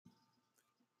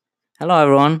Hello,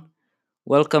 everyone.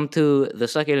 Welcome to the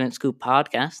Succulent Scoop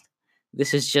podcast.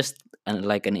 This is just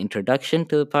like an introduction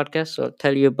to the podcast, so I'll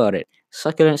tell you about it.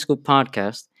 Succulent Scoop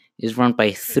podcast is run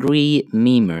by three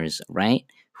memers, right?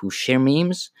 Who share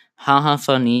memes, haha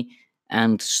funny,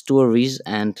 and stories,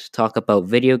 and talk about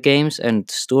video games and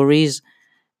stories,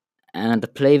 and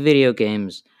play video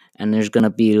games. And there's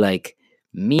gonna be like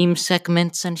meme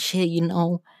segments and shit.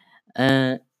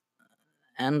 Uh,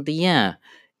 and yeah,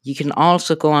 you can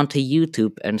also go onto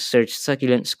YouTube and search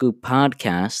Succulent Scoop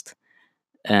Podcast,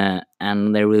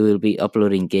 and there we will be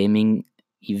uploading gaming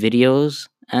videos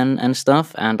and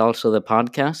stuff, and also the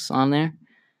podcasts on there.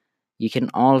 You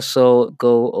can also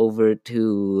go over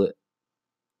to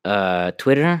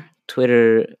Twitter.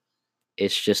 Twitter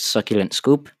is just Succulent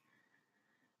Scoop.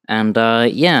 And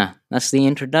yeah, that's the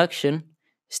introduction.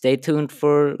 Stay tuned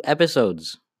for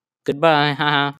episodes. Goodbye. Haha.